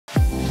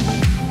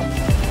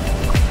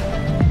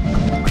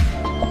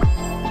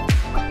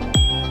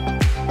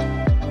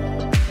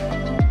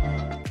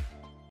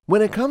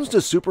When it comes to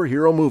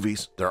superhero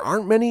movies, there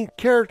aren't many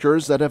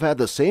characters that have had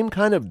the same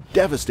kind of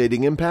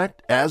devastating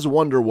impact as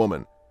Wonder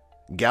Woman.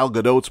 Gal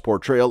Gadot's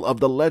portrayal of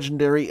the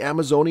legendary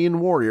Amazonian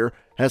warrior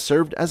has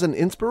served as an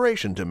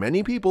inspiration to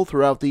many people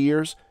throughout the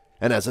years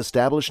and has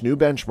established new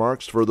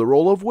benchmarks for the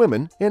role of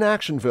women in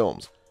action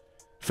films.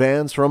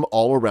 Fans from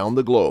all around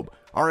the globe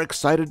are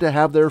excited to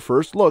have their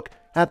first look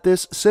at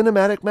this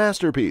cinematic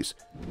masterpiece,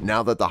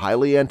 now that the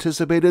highly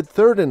anticipated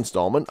third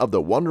installment of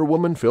the Wonder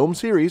Woman film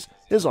series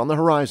is on the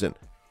horizon.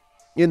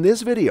 In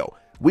this video,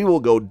 we will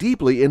go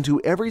deeply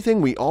into everything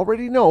we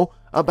already know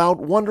about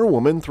Wonder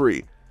Woman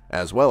 3,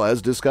 as well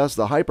as discuss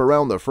the hype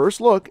around the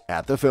first look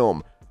at the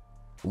film.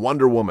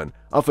 Wonder Woman,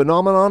 a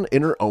phenomenon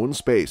in her own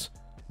space.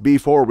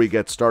 Before we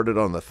get started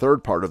on the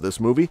third part of this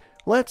movie,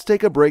 let's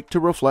take a break to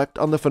reflect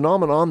on the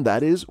phenomenon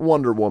that is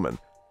Wonder Woman.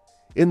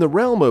 In the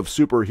realm of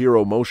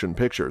superhero motion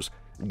pictures,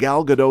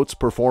 Gal Gadot's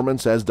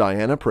performance as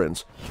Diana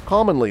Prince,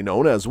 commonly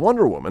known as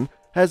Wonder Woman,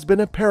 has been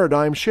a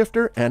paradigm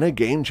shifter and a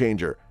game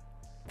changer.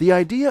 The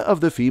idea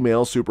of the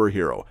female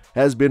superhero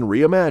has been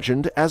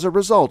reimagined as a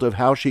result of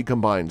how she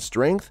combines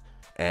strength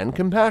and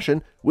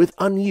compassion with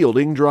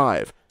unyielding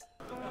drive.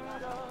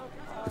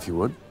 If you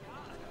would.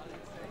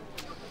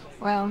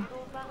 Well,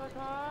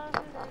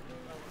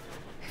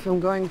 if I'm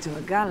going to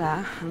a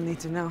gala, I'll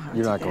need to know how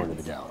You're to not dance. going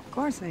to the gala. Of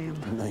course I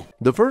am.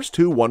 The first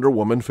two Wonder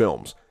Woman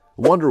films,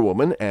 Wonder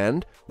Woman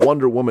and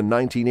Wonder Woman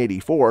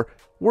 1984,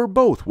 were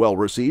both well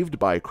received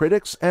by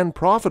critics and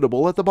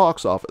profitable at the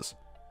box office.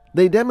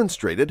 They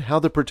demonstrated how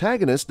the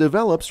protagonist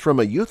develops from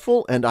a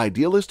youthful and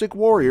idealistic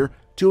warrior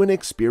to an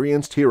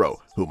experienced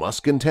hero who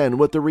must contend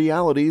with the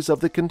realities of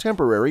the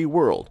contemporary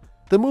world.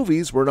 The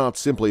movies were not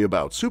simply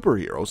about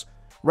superheroes,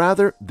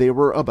 rather they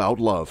were about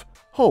love,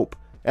 hope,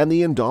 and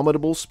the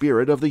indomitable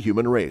spirit of the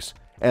human race,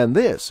 and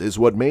this is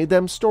what made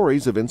them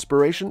stories of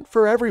inspiration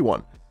for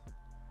everyone.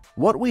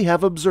 What we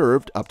have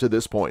observed up to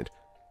this point.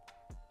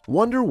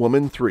 Wonder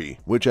Woman 3,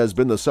 which has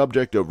been the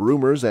subject of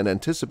rumors and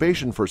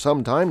anticipation for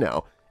some time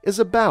now, is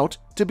about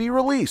to be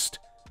released.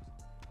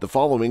 The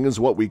following is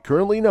what we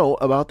currently know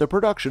about the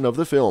production of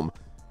the film.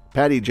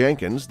 Patty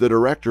Jenkins, the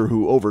director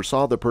who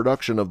oversaw the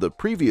production of the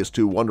previous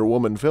two Wonder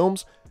Woman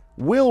films,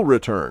 will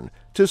return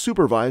to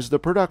supervise the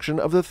production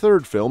of the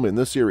third film in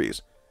the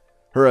series.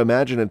 Her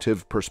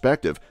imaginative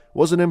perspective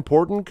was an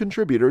important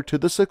contributor to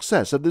the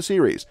success of the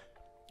series,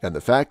 and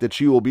the fact that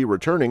she will be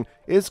returning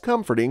is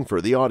comforting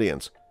for the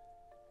audience.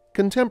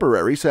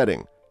 Contemporary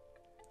setting.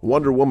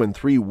 Wonder Woman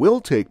 3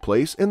 will take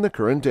place in the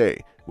current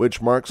day,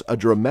 which marks a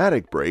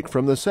dramatic break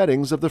from the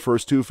settings of the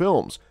first two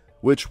films,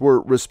 which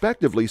were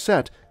respectively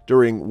set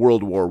during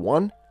World War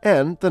I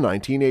and the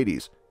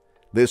 1980s.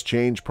 This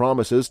change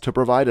promises to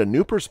provide a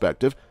new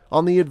perspective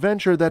on the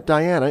adventure that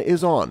Diana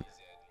is on.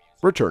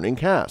 Returning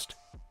cast.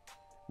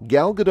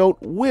 Gal Gadot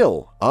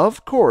will,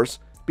 of course,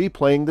 be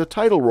playing the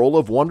title role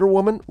of Wonder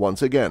Woman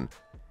once again.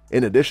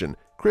 In addition,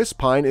 Chris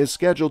Pine is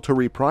scheduled to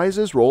reprise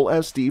his role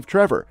as Steve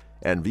Trevor,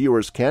 and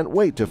viewers can't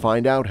wait to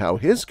find out how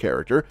his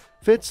character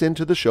fits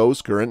into the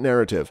show's current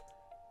narrative.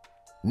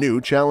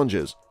 New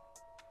challenges.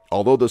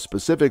 Although the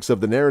specifics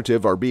of the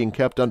narrative are being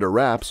kept under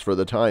wraps for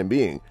the time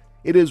being,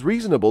 it is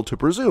reasonable to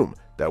presume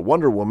that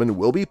Wonder Woman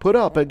will be put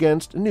up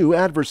against new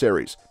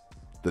adversaries.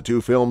 The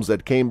two films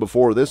that came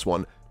before this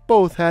one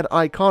both had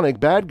iconic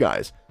bad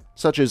guys,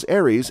 such as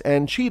Ares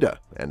and Cheetah,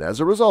 and as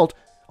a result,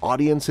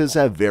 audiences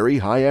have very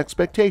high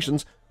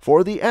expectations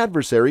for the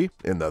adversary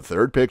in the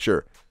third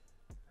picture.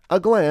 A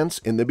glance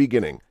in the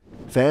beginning.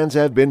 Fans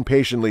have been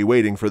patiently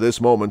waiting for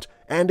this moment,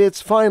 and it's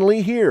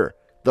finally here,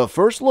 the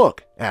first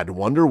look at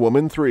Wonder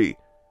Woman 3.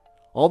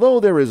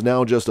 Although there is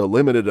now just a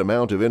limited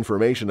amount of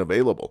information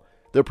available,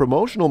 the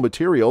promotional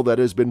material that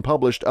has been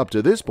published up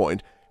to this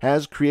point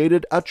has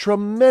created a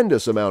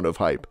tremendous amount of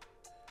hype.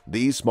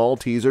 These small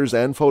teasers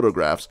and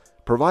photographs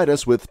provide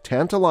us with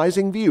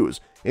tantalizing views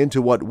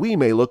into what we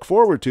may look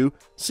forward to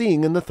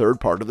seeing in the third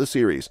part of the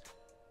series.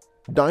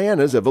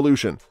 Diana's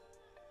evolution.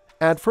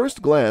 At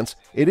first glance,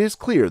 it is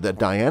clear that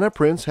Diana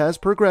Prince has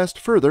progressed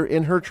further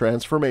in her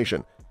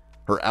transformation.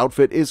 Her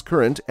outfit is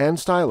current and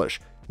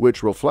stylish,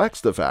 which reflects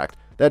the fact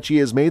that she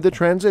has made the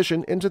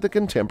transition into the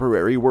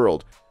contemporary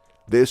world.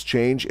 This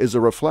change is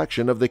a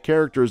reflection of the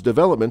character's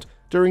development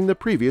during the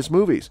previous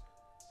movies.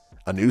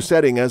 A new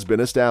setting has been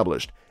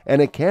established,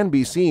 and it can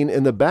be seen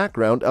in the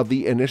background of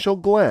the initial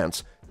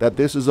glance that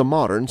this is a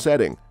modern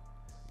setting.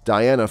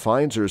 Diana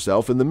finds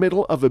herself in the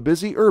middle of a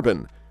busy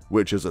urban,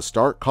 which is a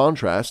stark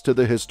contrast to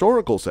the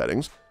historical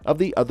settings of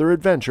the other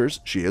adventures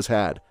she has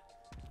had.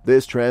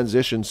 This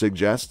transition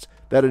suggests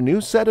that a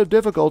new set of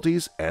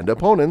difficulties and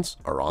opponents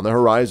are on the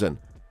horizon.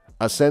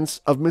 A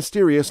sense of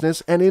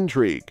mysteriousness and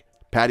intrigue.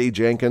 Patty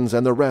Jenkins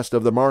and the rest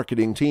of the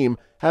marketing team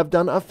have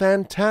done a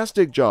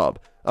fantastic job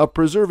of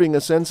preserving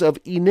a sense of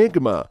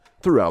enigma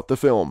throughout the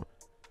film.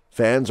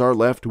 Fans are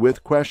left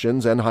with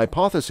questions and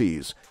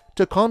hypotheses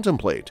to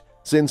contemplate,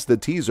 since the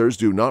teasers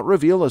do not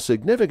reveal a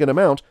significant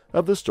amount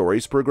of the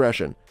story's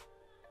progression.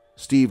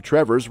 Steve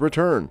Trevor's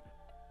return.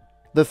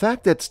 The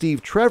fact that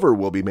Steve Trevor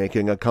will be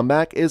making a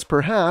comeback is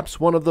perhaps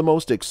one of the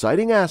most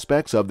exciting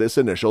aspects of this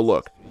initial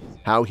look.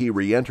 How he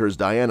re-enters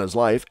Diana's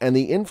life and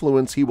the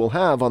influence he will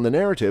have on the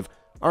narrative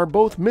are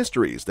both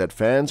mysteries that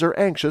fans are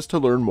anxious to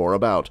learn more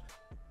about.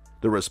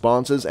 The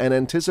responses and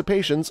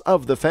anticipations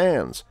of the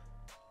fans.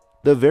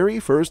 The very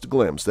first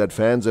glimpse that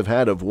fans have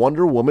had of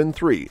Wonder Woman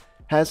 3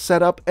 has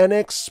set up an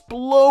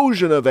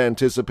explosion of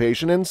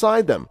anticipation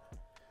inside them.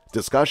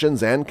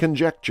 Discussions and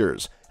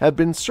conjectures have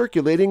been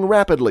circulating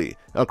rapidly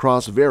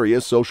across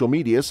various social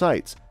media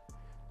sites.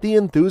 The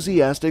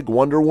enthusiastic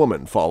Wonder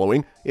Woman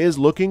following is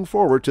looking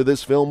forward to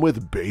this film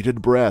with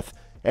bated breath,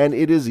 and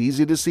it is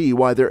easy to see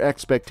why their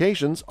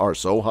expectations are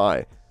so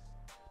high.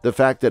 The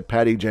fact that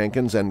Patty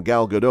Jenkins and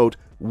Gal Gadot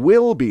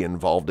will be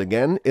involved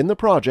again in the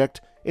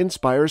project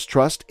inspires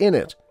trust in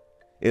it.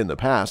 In the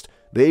past,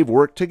 they've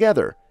worked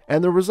together,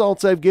 and the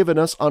results have given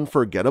us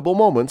unforgettable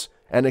moments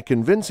and a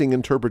convincing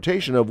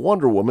interpretation of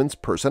Wonder Woman's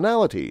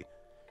personality.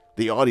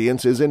 The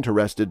audience is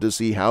interested to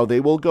see how they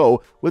will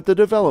go with the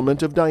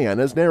development of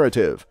Diana's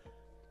narrative.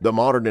 The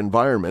modern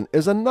environment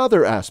is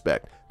another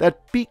aspect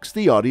that piques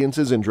the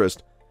audience's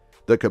interest.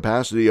 The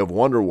capacity of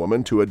Wonder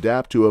Woman to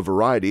adapt to a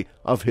variety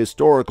of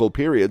historical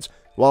periods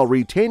while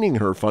retaining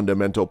her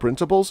fundamental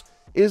principles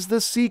is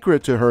the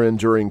secret to her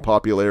enduring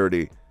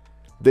popularity.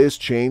 This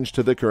change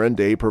to the current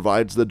day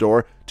provides the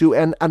door to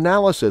an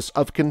analysis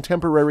of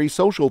contemporary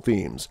social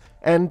themes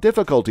and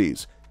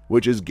difficulties,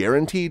 which is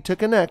guaranteed to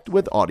connect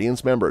with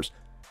audience members.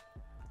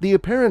 The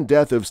apparent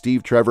death of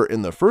Steve Trevor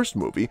in the first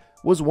movie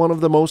was one of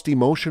the most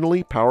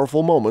emotionally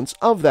powerful moments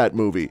of that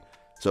movie,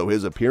 so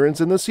his appearance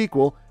in the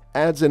sequel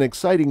adds an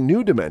exciting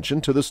new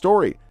dimension to the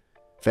story.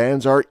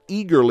 Fans are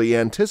eagerly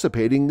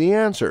anticipating the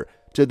answer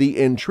to the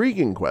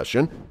intriguing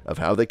question of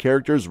how the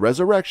character's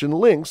resurrection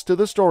links to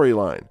the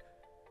storyline.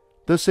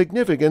 The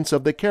significance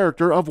of the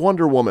character of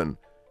Wonder Woman.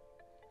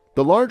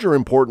 The larger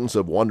importance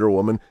of Wonder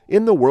Woman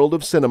in the world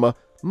of cinema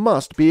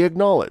must be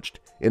acknowledged,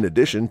 in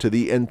addition to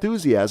the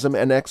enthusiasm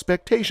and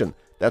expectation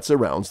that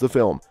surrounds the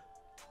film.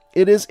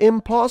 It is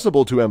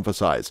impossible to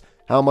emphasize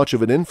how much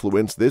of an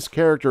influence this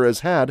character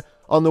has had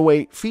on the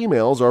way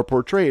females are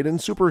portrayed in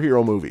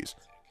superhero movies.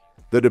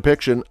 The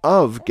depiction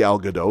of Gal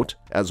Gadot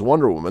as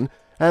Wonder Woman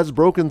has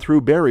broken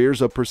through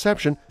barriers of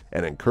perception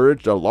and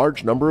encouraged a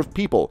large number of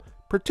people,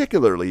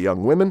 particularly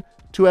young women,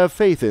 to have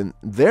faith in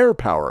their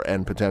power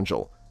and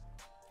potential.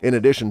 In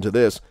addition to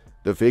this,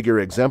 the figure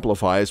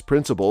exemplifies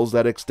principles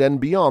that extend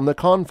beyond the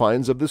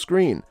confines of the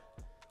screen.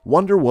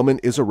 Wonder Woman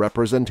is a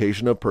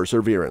representation of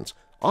perseverance,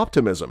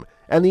 optimism,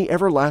 and the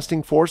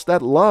everlasting force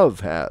that love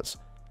has.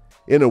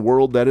 In a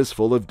world that is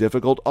full of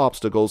difficult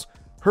obstacles,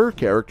 her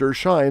character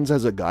shines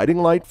as a guiding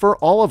light for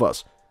all of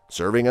us,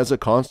 serving as a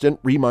constant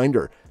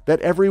reminder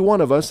that every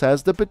one of us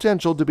has the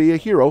potential to be a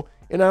hero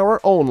in our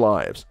own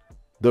lives.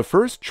 The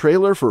first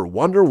trailer for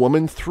Wonder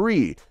Woman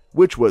 3,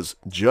 which was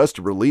just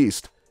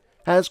released,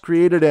 has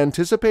created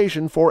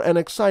anticipation for an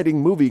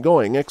exciting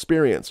movie-going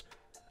experience.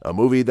 A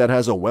movie that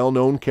has a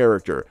well-known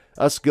character,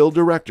 a skilled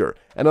director,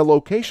 and a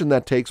location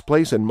that takes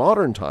place in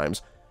modern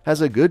times has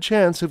a good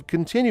chance of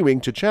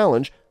continuing to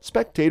challenge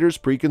spectators'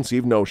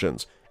 preconceived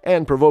notions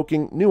and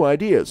provoking new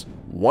ideas.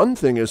 One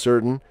thing is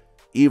certain,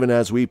 even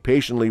as we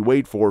patiently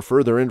wait for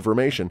further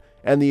information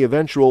and the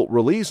eventual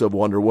release of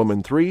Wonder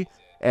Woman 3,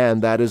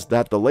 and that is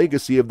that the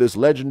legacy of this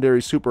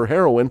legendary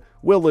superheroine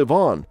will live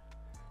on.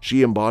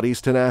 She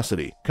embodies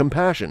tenacity,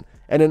 compassion,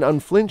 and an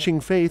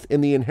unflinching faith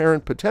in the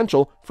inherent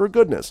potential for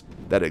goodness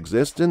that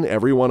exists in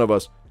every one of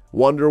us.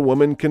 Wonder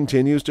Woman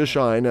continues to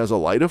shine as a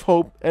light of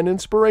hope and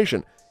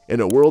inspiration in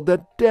a world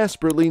that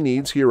desperately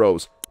needs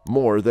heroes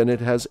more than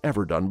it has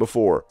ever done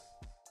before.